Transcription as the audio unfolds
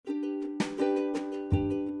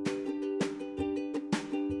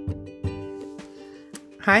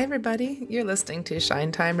Hi, everybody. You're listening to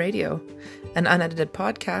Shine Time Radio, an unedited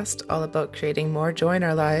podcast all about creating more joy in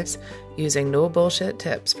our lives using no bullshit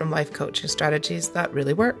tips from life coaching strategies that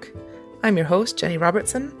really work. I'm your host, Jenny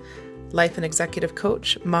Robertson, life and executive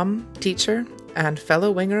coach, mum, teacher, and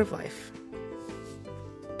fellow winger of life.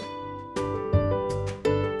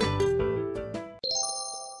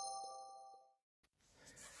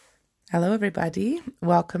 Hello, everybody.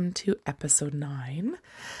 Welcome to episode 9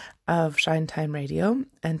 of Shine Time Radio,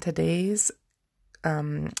 and today's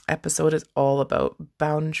episode is all about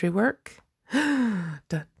boundary work. Dun,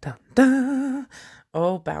 dun, dun.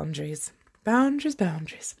 Oh, boundaries. Boundaries.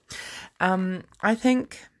 I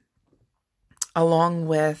think along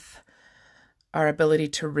with our ability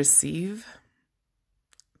to receive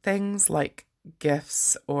things like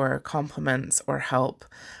gifts or compliments or help,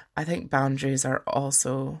 I think boundaries are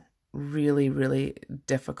also really, really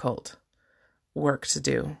difficult work to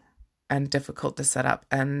do and difficult to set up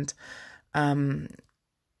and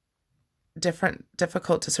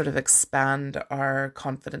difficult to sort of expand our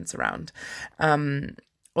confidence around.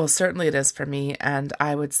 Well, certainly it is for me, and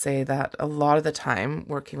I would say that a lot of the time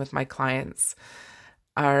working with my clients,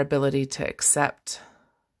 our ability to accept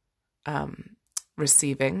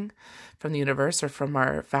receiving from the universe or from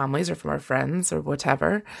our families or from our friends or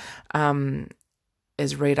whatever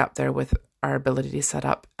is right up there with our ability to set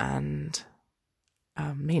up and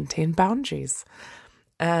maintain boundaries.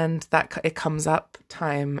 And that it comes up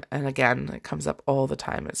time and again. It comes up all the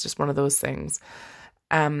time. It's just one of those things.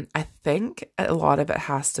 I think a lot of it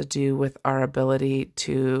has to do with our ability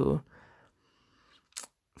to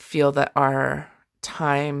feel that our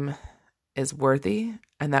time is worthy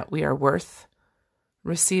and that we are worth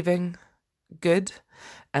receiving good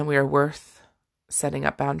and we are worth setting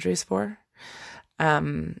up boundaries for.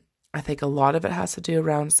 I think a lot of it has to do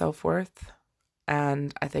around self-worth.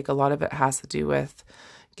 And I think a lot of it has to do with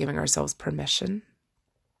giving ourselves permission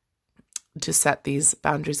to set these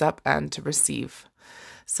boundaries up and to receive.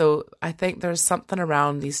 So I think there's something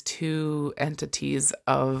around these two entities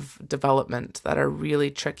of development that are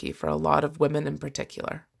really tricky for a lot of women in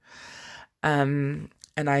particular. And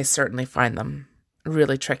I certainly find them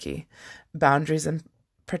really tricky. Boundaries in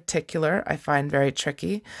particular, I find very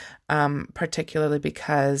tricky, particularly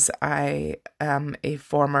because I am a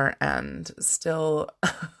former and still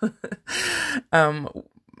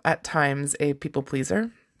at times a people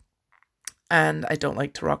pleaser. And I don't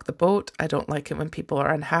like to rock the boat. I don't like it when people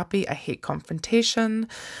are unhappy. I hate confrontation.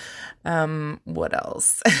 What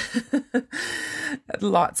else?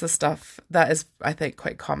 Lots of stuff that is, I think,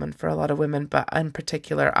 quite common for a lot of women, but in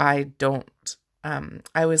particular, I don't. I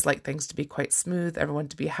always like things to be quite smooth, everyone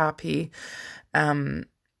to be happy. But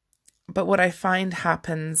what I find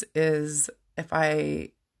happens is if I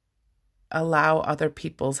allow other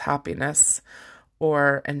people's happiness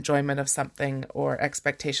or enjoyment of something or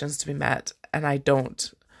expectations to be met, and I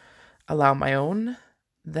don't allow my own,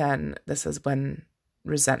 then this is when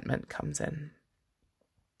resentment comes in.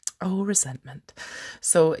 Oh, resentment.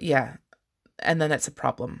 So yeah, and then it's a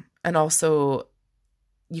problem. And also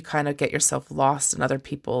you kind of get yourself lost in other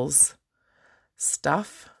people's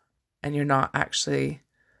stuff and you're not actually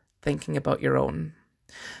thinking about your own.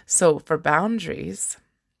 So for boundaries,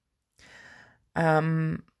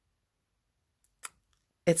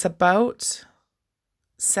 it's about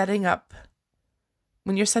setting up,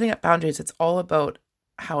 when you're setting up boundaries, it's all about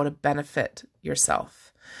how to benefit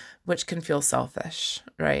yourself, which can feel selfish,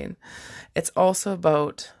 right? It's also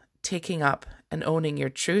about taking up and owning your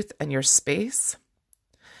truth and your space.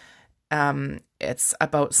 It's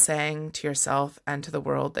about saying to yourself and to the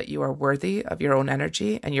world that you are worthy of your own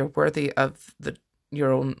energy and you're worthy of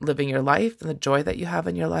your own living your life and the joy that you have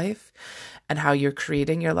in your life and how you're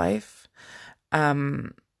creating your life.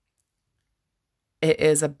 It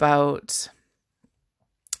is about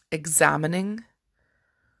examining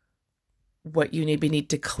what you maybe need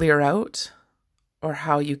to clear out or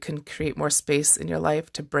how you can create more space in your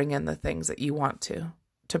life to bring in the things that you want to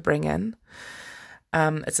bring in.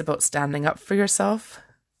 It's about standing up for yourself,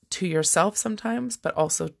 to yourself sometimes, but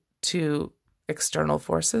also to external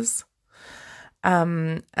forces.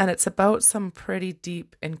 And it's about some pretty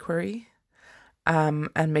deep inquiry, and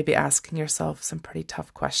maybe asking yourself some pretty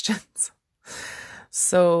tough questions.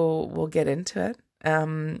 So we'll get into it.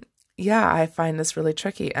 I find this really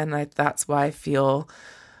tricky, and that's why I feel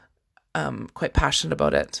quite passionate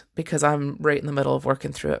about it, because I'm right in the middle of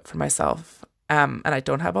working through it for myself. And I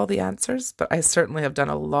don't have all the answers, but I certainly have done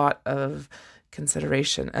a lot of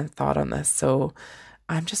consideration and thought on this. So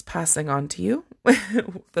I'm just passing on to you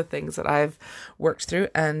the things that I've worked through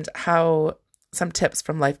and how some tips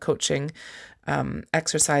from life coaching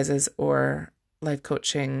exercises or life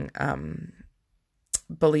coaching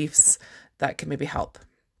beliefs that can maybe help.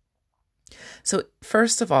 So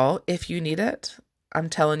first of all, if you need it, I'm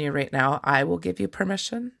telling you right now, I will give you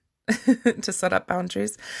permission to set up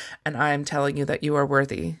boundaries. And I'm telling you that you are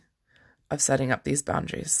worthy of setting up these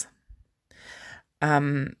boundaries.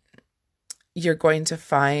 You're going to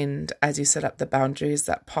find as you set up the boundaries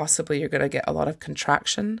that possibly you're going to get a lot of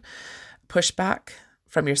contraction, pushback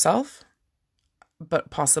from yourself, but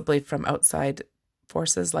possibly from outside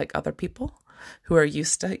forces like other people who are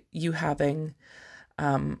used to you having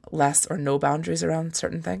less or no boundaries around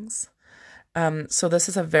certain things. So this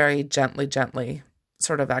is a very gently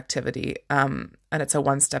sort of activity. And it's a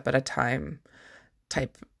one step at a time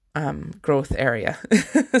type growth area.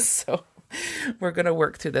 So we're going to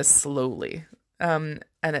work through this slowly. And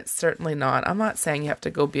it's certainly not, I'm not saying you have to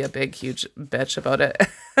go be a big, huge bitch about it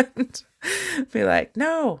and be like,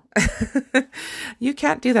 no, you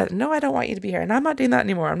can't do that. No, I don't want you to be here. And I'm not doing that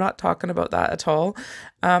anymore. I'm not talking about that at all.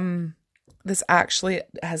 This actually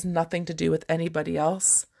has nothing to do with anybody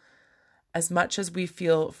else. As much as we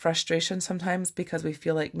feel frustration sometimes because we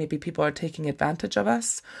feel like maybe people are taking advantage of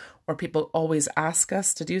us, or people always ask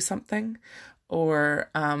us to do something, or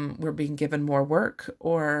we're being given more work,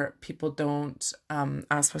 or people don't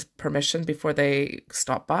ask us permission before they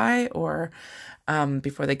stop by, or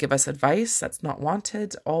before they give us advice that's not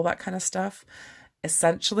wanted, all that kind of stuff.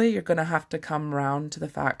 Essentially, you're going to have to come around to the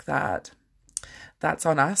fact that that's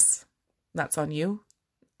on us, that's on you.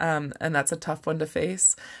 And that's a tough one to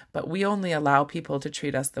face, but we only allow people to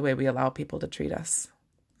treat us the way we allow people to treat us,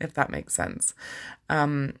 if that makes sense.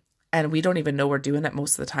 And we don't even know we're doing it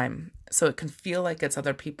most of the time. So it can feel like it's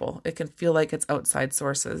other people. It can feel like it's outside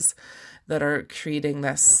sources that are creating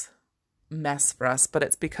this mess for us, but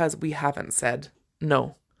it's because we haven't said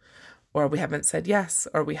no, or we haven't said yes,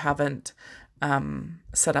 or we haven't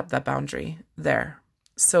set up that boundary there.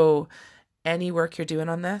 So any work you're doing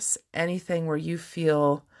on this, anything where you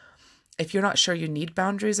feel, if you're not sure you need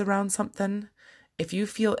boundaries around something, if you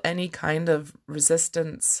feel any kind of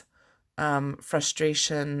resistance,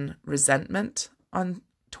 frustration, resentment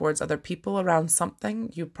towards other people around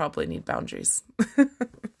something, you probably need boundaries.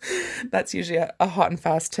 That's usually a hot and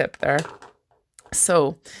fast tip there.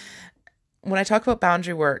 So when I talk about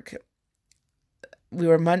boundary work, we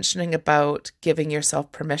were mentioning about giving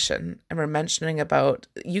yourself permission, and we're mentioning about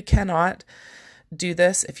you cannot do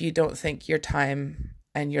this if you don't think your time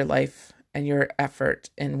and your life and your effort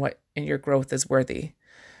in your growth is worthy,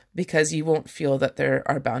 because you won't feel that there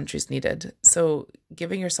are boundaries needed. So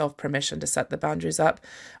giving yourself permission to set the boundaries up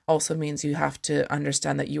also means you have to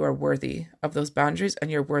understand that you are worthy of those boundaries, and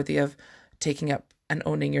you're worthy of taking up and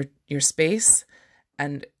owning your space,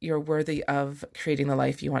 and you're worthy of creating the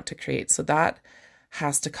life you want to create. So that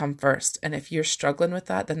has to come first. And if you're struggling with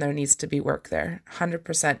that, then there needs to be work there.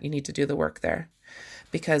 100% you need to do the work there,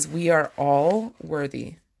 because we are all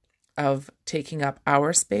worthy of taking up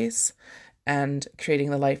our space and creating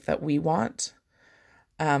the life that we want.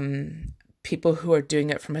 People who are doing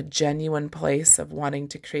it from a genuine place of wanting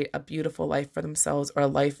to create a beautiful life for themselves, or a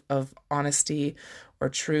life of honesty or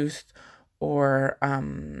truth, or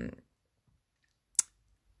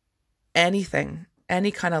anything, any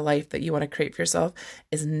kind of life that you want to create for yourself,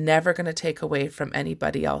 is never going to take away from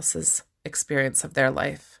anybody else's experience of their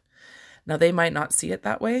life. Now, they might not see it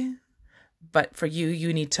that way, but for you,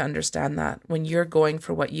 you need to understand that when you're going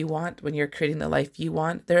for what you want, when you're creating the life you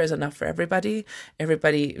want, there is enough for everybody.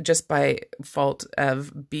 Everybody, just by fault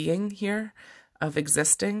of being here, of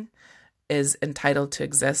existing, is entitled to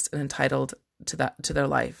exist and entitled to that, to their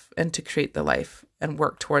life, and to create the life and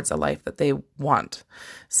work towards a life that they want.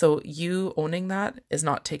 So you owning that is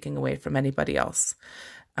not taking away from anybody else.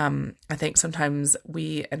 I think sometimes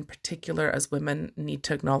we, in particular as women, need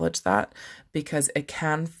to acknowledge that, because it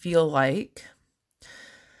can feel like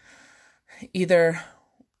either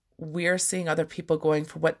we're seeing other people going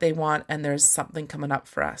for what they want and there's something coming up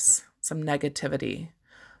for us, some negativity.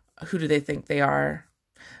 Who do they think they are?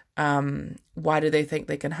 Why do they think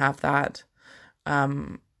they can have that?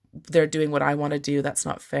 They're doing what I want to do. That's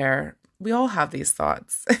not fair. We all have these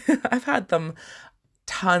thoughts. I've had them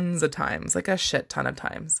tons of times, like a shit ton of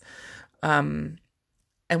times. And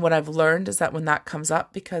what I've learned is that when that comes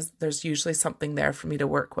up, because there's usually something there for me to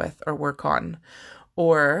work with or work on,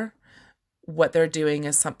 or what they're doing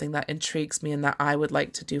is something that intrigues me and that I would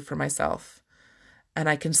like to do for myself. And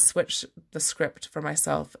I can switch the script for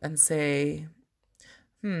myself and say,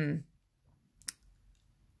 there's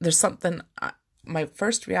something. My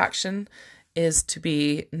first reaction is to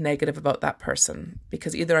be negative about that person,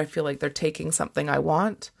 because either I feel like they're taking something I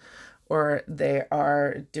want, or they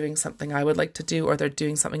are doing something I would like to do, or they're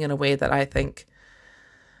doing something in a way that I think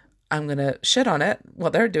I'm going to shit on it while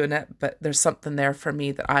they're doing it, but there's something there for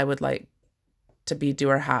me that I would like to be, do,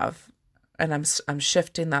 or have. And I'm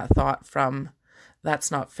shifting that thought from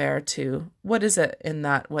that's not fair to what is it in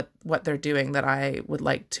that what they're doing that I would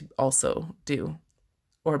like to also do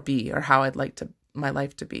or be, or how I'd like to my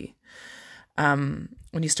life to be. When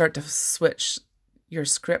you start to switch your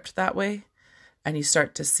script that way, and you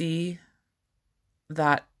start to see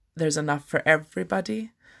that there's enough for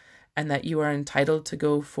everybody, and that you are entitled to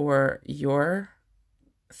go for your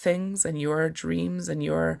things and your dreams and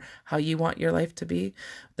your how you want your life to be,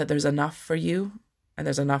 that there's enough for you and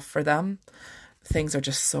there's enough for them, things are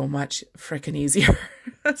just so much freaking easier.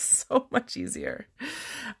 So much easier.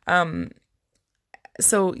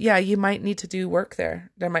 So yeah, you might need to do work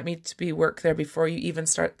there. There might need to be work there before you even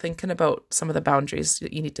start thinking about some of the boundaries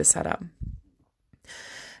that you need to set up.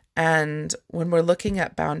 And when we're looking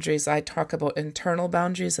at boundaries, I talk about internal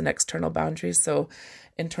boundaries and external boundaries. So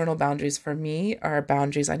internal boundaries for me are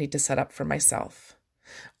boundaries I need to set up for myself.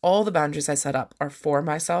 All the boundaries I set up are for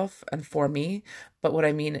myself and for me. But what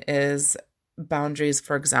I mean is boundaries,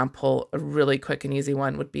 for example, a really quick and easy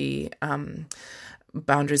one would be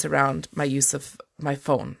boundaries around my use of my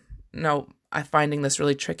phone. Now, I'm finding this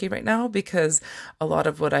really tricky right now because a lot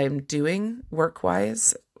of what I'm doing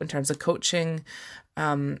work-wise, in terms of coaching,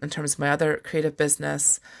 in terms of my other creative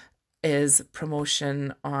business, is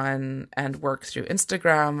promotion on and work through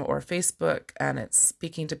Instagram or Facebook, and it's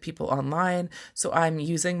speaking to people online. So I'm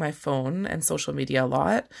using my phone and social media a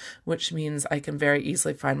lot, which means I can very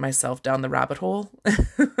easily find myself down the rabbit hole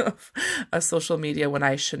of social media when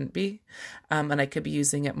I shouldn't be. And I could be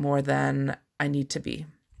using it more than I need to be.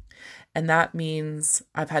 And that means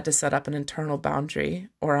I've had to set up an internal boundary,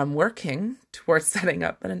 or I'm working towards setting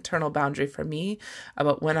up an internal boundary for me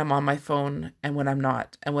about when I'm on my phone and when I'm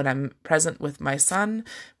not, and when I'm present with my son,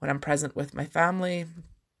 when I'm present with my family,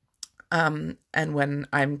 and when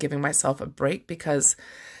I'm giving myself a break, because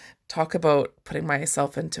talk about putting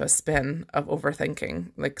myself into a spin of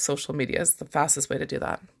overthinking. Like, social media is the fastest way to do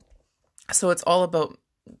that. So it's all about,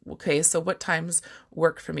 okay, so what times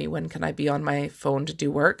work for me? When can I be on my phone to do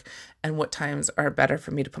work? And what times are better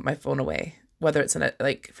for me to put my phone away? Whether it's in a,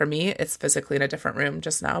 like, for me, it's physically in a different room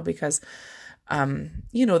just now because,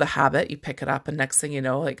 you know, the habit, you pick it up and next thing you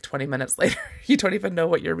know, like 20 minutes later, you don't even know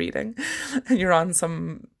what you're reading. And you're on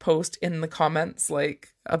some post in the comments,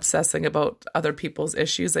 like obsessing about other people's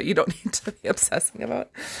issues that you don't need to be obsessing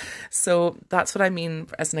about. So that's what I mean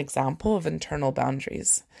as an example of internal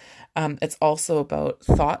boundaries. It's also about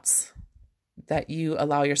thoughts that you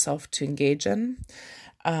allow yourself to engage in,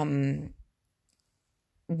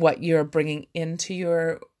 what you're bringing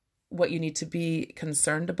into what you need to be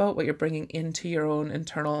concerned about, what you're bringing into your own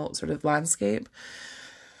internal sort of landscape,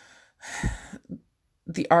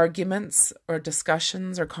 the arguments or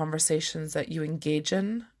discussions or conversations that you engage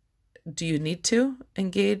in. Do you need to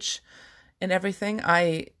engage in everything?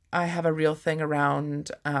 I have a real thing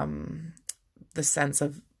around the sense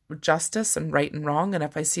of justice and right and wrong. And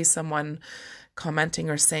if I see someone commenting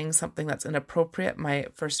or saying something that's inappropriate, my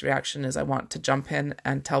first reaction is I want to jump in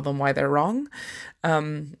and tell them why they're wrong.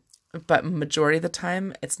 But majority of the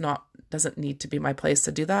time, doesn't need to be my place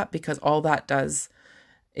to do that, because all that does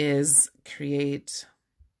is create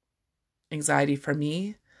anxiety for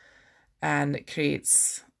me, and it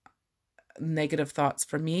creates negative thoughts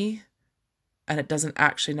for me, and it doesn't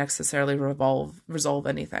actually necessarily resolve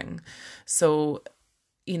anything. So,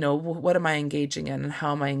 you know, what am I engaging in and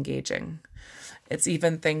how am I engaging? It's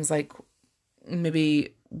even things like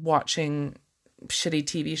maybe watching shitty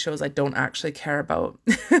TV shows I don't actually care about.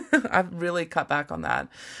 I've really cut back on that.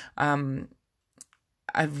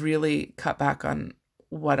 I've really cut back on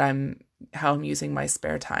how I'm using my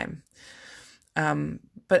spare time.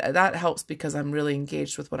 But that helps because I'm really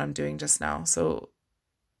engaged with what I'm doing just now. So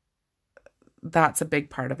that's a big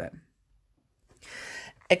part of it.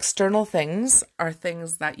 External things are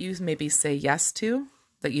things that you maybe say yes to,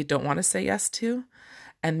 that you don't want to say yes to,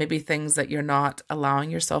 and maybe things that you're not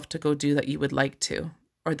allowing yourself to go do that you would like to,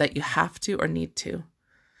 or that you have to or need to.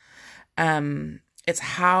 It's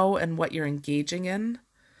how and what you're engaging in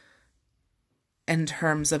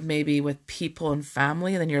terms of maybe with people and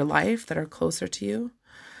family in your life that are closer to you.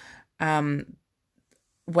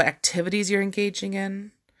 What activities you're engaging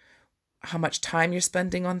in, how much time you're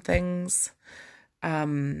spending on things,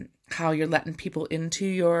 how you're letting people into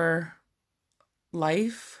your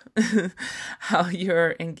life, how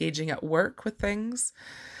you're engaging at work with things.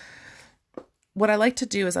 What I like to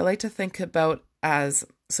do is I like to think about as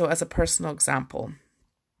a personal example,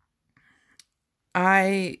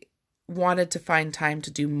 I wanted to find time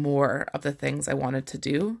to do more of the things I wanted to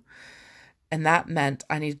do. And that meant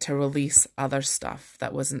I needed to release other stuff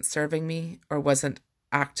that wasn't serving me or wasn't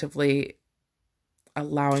actively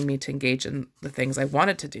allowing me to engage in the things I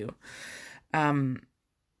wanted to do.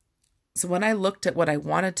 So when I looked at what I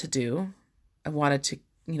wanted to do, I wanted to,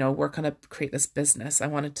 work on create this business. I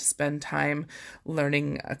wanted to spend time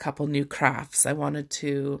learning a couple new crafts. I wanted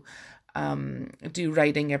to do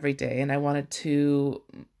writing every day, and I wanted to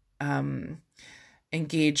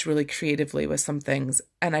engage really creatively with some things.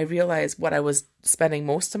 And I realized what I was spending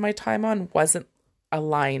most of my time on wasn't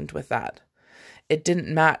aligned with that. It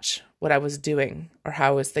didn't match what I was doing or how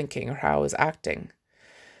I was thinking or how I was acting.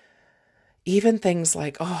 Even things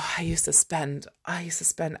like, I used to spend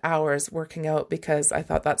hours working out because I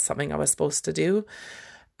thought that's something I was supposed to do.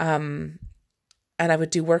 And I would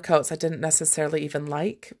do workouts I didn't necessarily even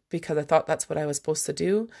like because I thought that's what I was supposed to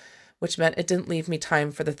do, which meant it didn't leave me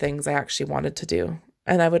time for the things I actually wanted to do.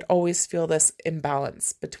 And I would always feel this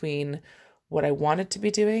imbalance between what I wanted to be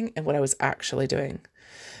doing and what I was actually doing.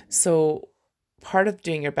 So part of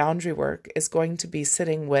doing your boundary work is going to be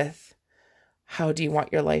sitting with, how do you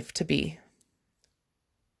want your life to be?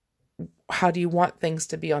 How do you want things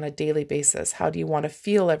to be on a daily basis? How do you want to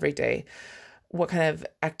feel every day? What kind of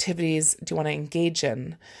activities do you want to engage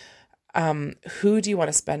in? Who do you want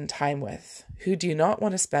to spend time with? Who do you not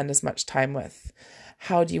want to spend as much time with?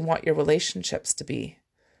 How do you want your relationships to be?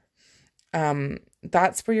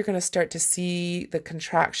 That's where you're going to start to see the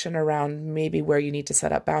contraction around maybe where you need to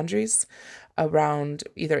set up boundaries around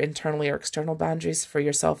either internally or external boundaries for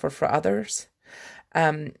yourself or for others.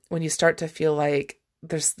 When you start to feel like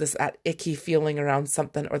there's that icky feeling around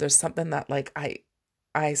something, or there's something that like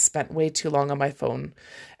I spent way too long on my phone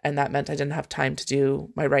and that meant I didn't have time to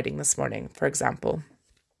do my writing this morning, for example.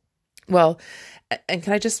 Well, and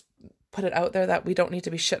can I just put it out there that we don't need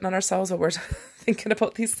to be shitting on ourselves while we're thinking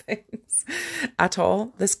about these things at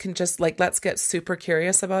all. This can just let's get super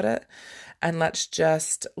curious about it and let's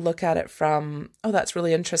just look at it from, that's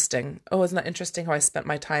really interesting. Oh, isn't that interesting how I spent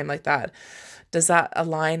my time like that? Does that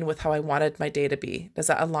align with how I wanted my day to be? Does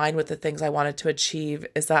that align with the things I wanted to achieve?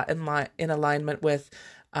 Is that in alignment with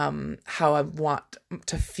how I want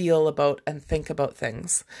to feel about and think about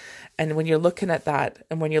things? And when you're looking at that,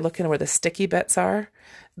 and when you're looking at where the sticky bits are,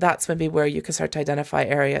 that's maybe where you can start to identify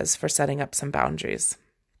areas for setting up some boundaries.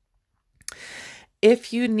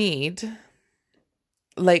 If you need,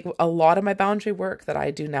 a lot of my boundary work that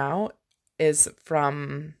I do now is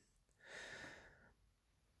from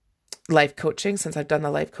life coaching, since I've done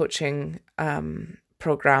the life coaching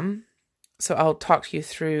program. So I'll talk you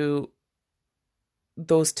through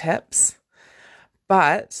those tips.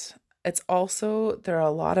 But it's also, there are a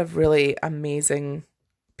lot of really amazing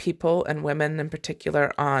people and women in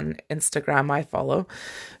particular on Instagram I follow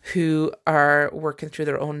who are working through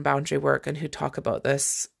their own boundary work and who talk about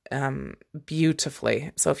this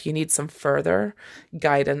beautifully. So if you need some further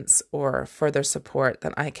guidance or further support,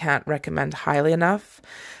 then I can't recommend highly enough.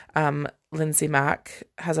 Lindsay Mack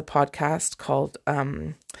has a podcast called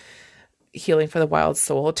Healing for the Wild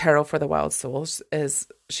Soul. Tarot for the Wild Soul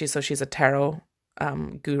she's a tarot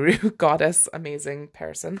guru, goddess, amazing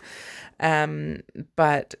person.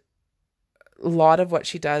 But a lot of what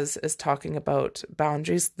she does is talking about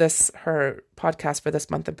boundaries. Her podcast for this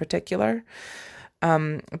month in particular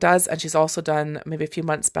does, and she's also done maybe a few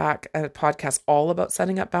months back a podcast all about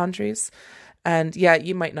setting up boundaries. And yeah,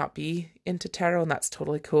 you might not be into tarot, and that's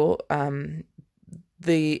totally cool.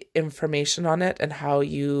 The information on it and how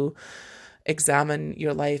you examine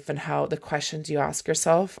your life and how the questions you ask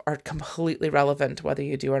yourself are completely relevant whether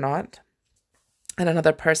you do or not. And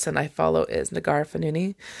another person I follow is Nagar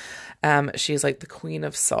Fanuni. She's like the queen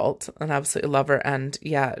of salt, and I absolutely love her. And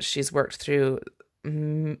yeah, she's worked through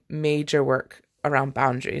major work around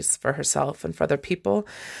boundaries for herself and for other people.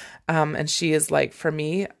 And she is for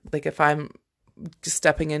me, if I'm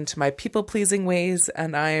stepping into my people-pleasing ways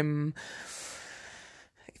and I'm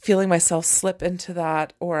feeling myself slip into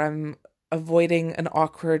that, or I'm avoiding an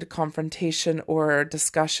awkward confrontation or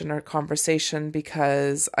discussion or conversation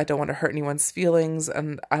because I don't want to hurt anyone's feelings,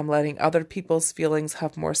 and I'm letting other people's feelings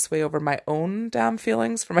have more sway over my own damn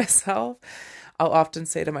feelings for myself, I'll often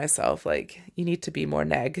say to myself, you need to be more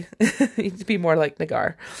neg. You need to be more like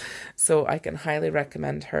Nagar. So I can highly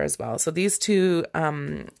recommend her as well. So these two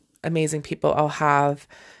amazing people I'll have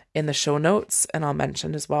in the show notes, and I'll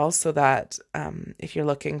mention as well, so that if you're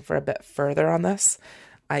looking for a bit further on this,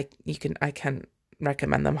 I can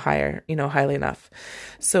recommend them highly enough.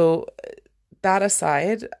 So that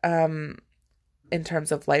aside, in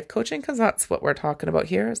terms of life coaching, because that's what we're talking about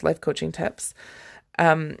here is life coaching tips,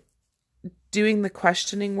 doing the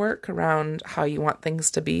questioning work around how you want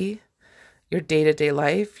things to be your day-to-day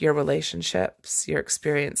life, your relationships, your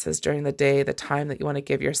experiences during the day, the time that you want to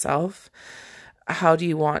give yourself. How do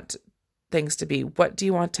you want things to be? What do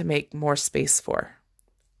you want to make more space for?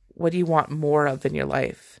 What do you want more of in your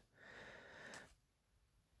life?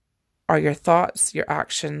 Are your thoughts, your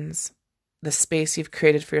actions, the space you've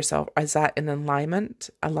created for yourself, is that in alignment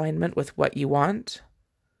with what you want?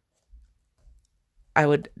 I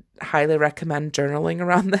would highly recommend journaling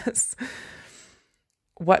around this.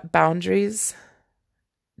 What boundaries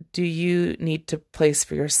do you need to place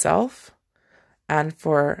for yourself and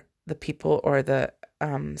for the people or the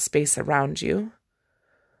space around you?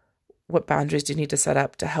 What boundaries do you need to set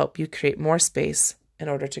up to help you create more space in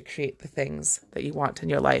order to create the things that you want in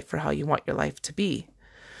your life, or how you want your life to be,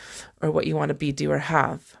 or what you want to be, do, or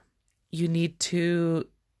have? You need to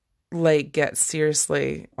get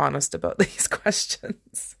seriously honest about these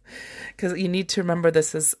questions, because you need to remember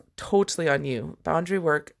this is totally on you. Boundary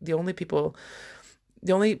work, the only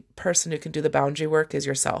person who can do the boundary work is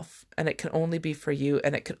yourself, and it can only be for you,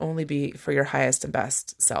 and it can only be for your highest and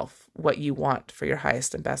best self, what you want for your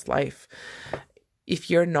highest and best life. If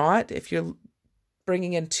you're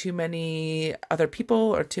bringing in too many other people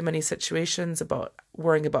or too many situations, about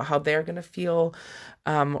worrying about how they're going to feel,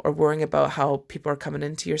 or worrying about how people are coming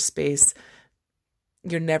into your space,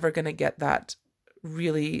 you're never going to get that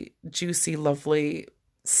really juicy, lovely,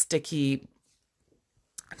 sticky,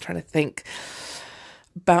 I'm trying to think,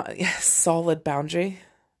 solid boundary,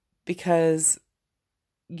 because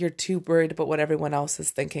you're too worried about what everyone else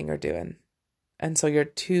is thinking or doing. And so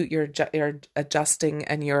you're adjusting,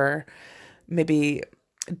 and you're maybe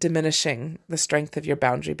diminishing the strength of your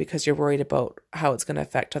boundary because you're worried about how it's going to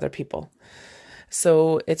affect other people.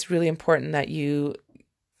 So it's really important that you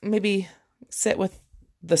maybe sit with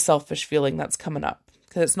the selfish feeling that's coming up,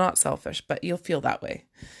 because it's not selfish, but you'll feel that way.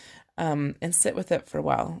 And sit with it for a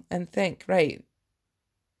while and think, right,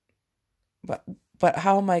 but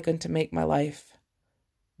how am I going to make my life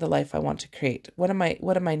the life I want to create? What am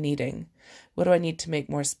I needing? What do I need to make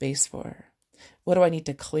more space for? What do I need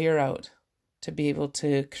to clear out to be able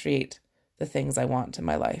to create the things I want in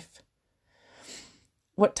my life?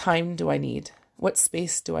 What time do I need? What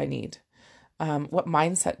space do I need? What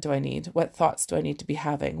mindset do I need? What thoughts do I need to be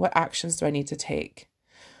having? What actions do I need to take?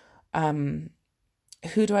 Who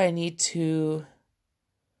do I need to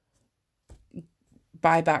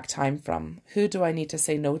buy back time from? Who do I need to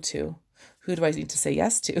say no to? Who do I need to say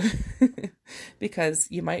yes to? Because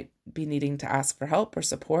you might be needing to ask for help or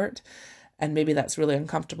support, and maybe that's really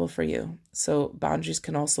uncomfortable for you. So boundaries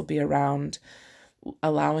can also be around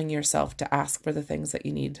allowing yourself to ask for the things that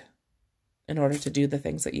you need in order to do the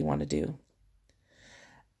things that you want to do.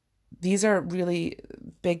 These are really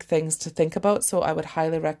big things to think about, so I would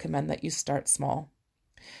highly recommend that you start small.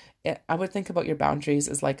 I would think about your boundaries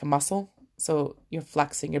as like a muscle. So you're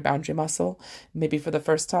flexing your boundary muscle, maybe for the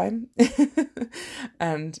first time.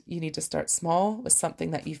 And you need to start small with something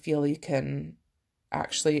that you feel you can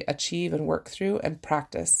actually achieve and work through and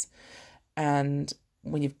practice. And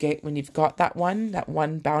when you've got that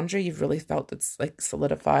one boundary, you've really felt it's like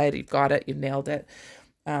solidified, you've got it, you've nailed it.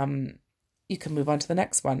 You can move on to the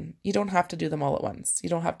next one. You don't have to do them all at once. You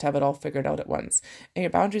don't have to have it all figured out at once. And your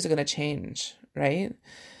boundaries are going to change, right?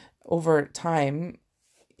 Over time,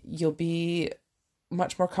 you'll be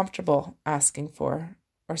much more comfortable asking for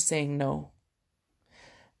or saying no.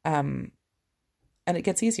 And it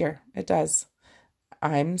gets easier. It does.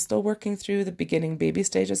 I'm still working through the beginning baby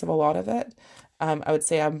stages of a lot of it. I would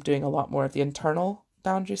say I'm doing a lot more of the internal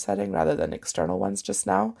boundary setting rather than external ones just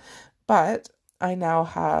now. But I now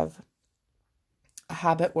have a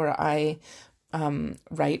habit where I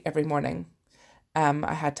write every morning.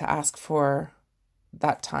 I had to ask for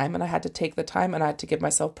that time, and I had to take the time, and I had to give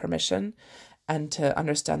myself permission and to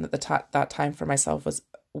understand that that time for myself was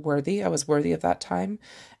worthy. I was worthy of that time,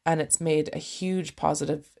 and it's made a huge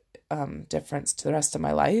positive difference to the rest of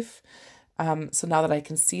my life. So now that I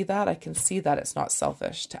can see that it's not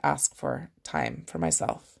selfish to ask for time for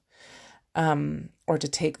myself, or to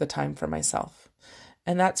take the time for myself.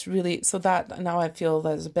 And that's really, so that now I feel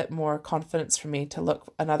there's a bit more confidence for me to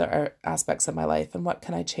look at other aspects of my life and what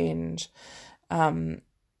can I change in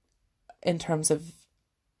terms of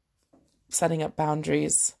setting up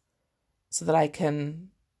boundaries so that I can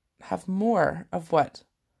have more of what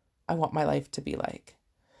I want my life to be like.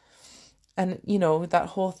 And, that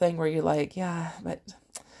whole thing where you're like, yeah, but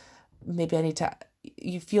maybe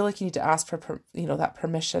you feel like you need to ask for, that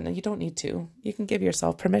permission, and you don't need to. You can give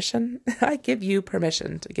yourself permission. I give you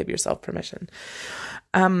permission to give yourself permission.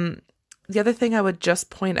 The other thing I would just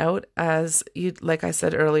point out, as you, like I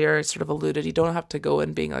said earlier, sort of alluded, you don't have to go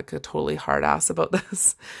in being like a totally hard ass about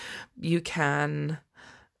this. You can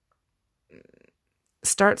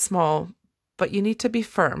start small, but you need to be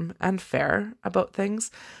firm and fair about things.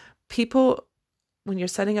 People, when you're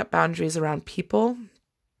setting up boundaries around people,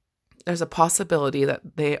 there's a possibility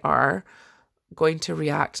that they are going to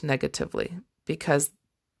react negatively because,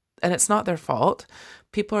 and it's not their fault.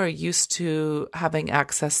 People are used to having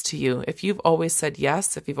access to you. If you've always said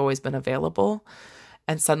yes, if you've always been available,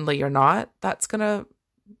 and suddenly you're not, that's going to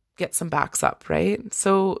get some backs up, right?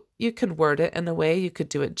 So you can word it in a way, you could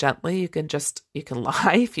do it gently. You can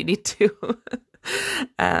lie if you need to.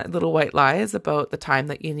 Little white lies about the time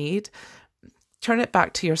that you need. Turn it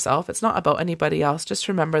back to yourself. It's not about anybody else. Just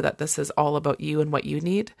remember that this is all about you and what you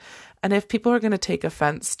need. And if people are going to take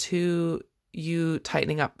offense to you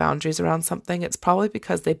tightening up boundaries around something, it's probably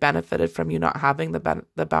because they benefited from you not having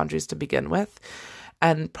the boundaries to begin with,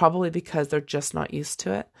 and probably because they're just not used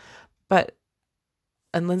to it. But,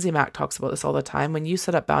 and Lindsay Mack talks about this all the time, when you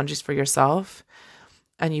set up boundaries for yourself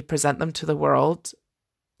and you present them to the world,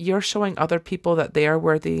 you're showing other people that they are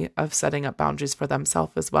worthy of setting up boundaries for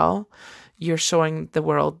themselves as well. You're showing the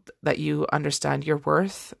world that you understand your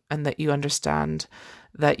worth and that you understand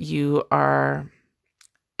that you are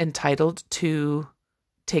entitled to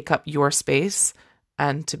take up your space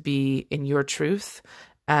and to be in your truth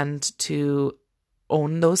and to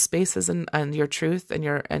own those spaces and your truth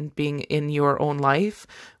and being in your own life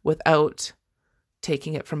without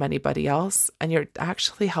taking it from anybody else. And you're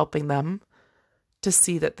actually helping them to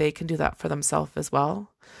see that they can do that for themselves as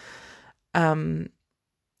well. And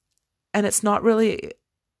it's not really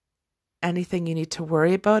anything you need to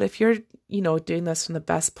worry about. If you're, doing this from the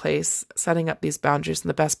best place, setting up these boundaries in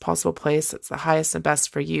the best possible place, it's the highest and best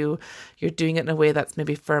for you. You're doing it in a way that's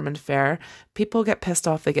maybe firm and fair. People get pissed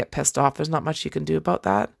off, they get pissed off. There's not much you can do about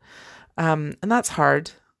that. And that's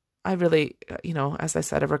hard. I really, as I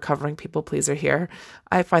said, a recovering people pleaser here.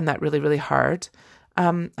 I find that really, really hard.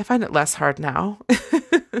 I find it less hard now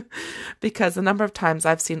because the number of times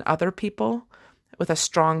I've seen other people with a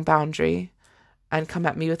strong boundary and come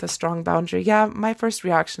at me with a strong boundary. Yeah, my first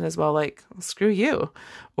reaction is, well, like, screw you.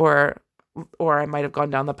 Or I might have gone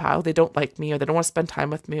down the path. They don't like me, or they don't want to spend time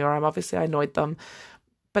with me, or I annoyed them.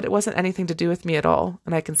 But it wasn't anything to do with me at all.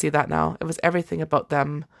 And I can see that now. It was everything about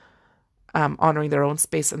them honoring their own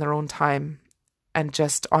space and their own time and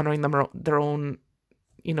just honoring their own,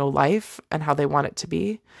 life and how they want it to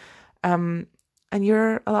be. And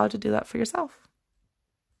you're allowed to do that for yourself.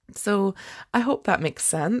 So I hope that makes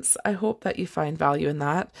sense. I hope that you find value in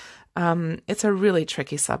that. It's a really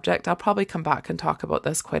tricky subject. I'll probably come back and talk about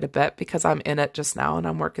this quite a bit because I'm in it just now and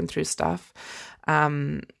I'm working through stuff.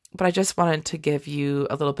 But I just wanted to give you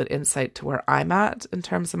a little bit insight to where I'm at in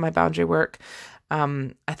terms of my boundary work.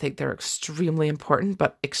 I think they're extremely important,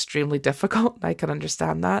 but extremely difficult. I can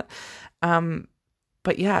understand that.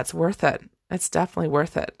 But yeah, it's worth it. It's definitely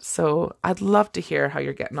worth it. So I'd love to hear how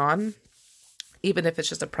you're getting on, even if it's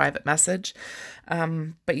just a private message.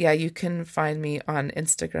 But yeah, you can find me on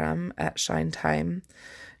Instagram at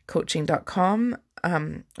shinetimecoaching.com.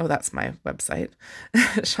 That's my website,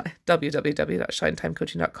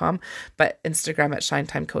 www.shinetimecoaching.com, but Instagram at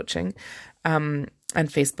shinetimecoaching, and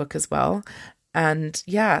Facebook as well. And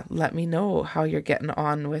yeah, let me know how you're getting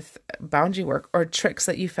on with boundary work or tricks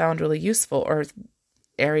that you found really useful or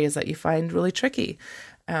areas that you find really tricky.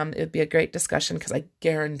 It would be a great discussion because I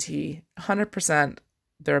guarantee 100%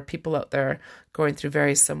 there are people out there going through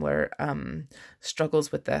very similar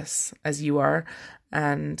struggles with this as you are.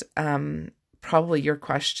 And probably your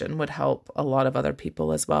question would help a lot of other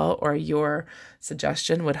people as well, or your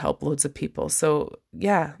suggestion would help loads of people. So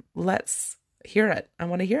yeah, let's hear it. I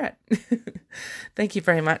want to hear it. Thank you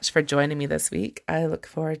very much for joining me this week. I look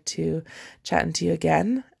forward to chatting to you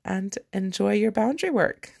again and enjoy your boundary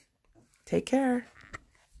work. Take care.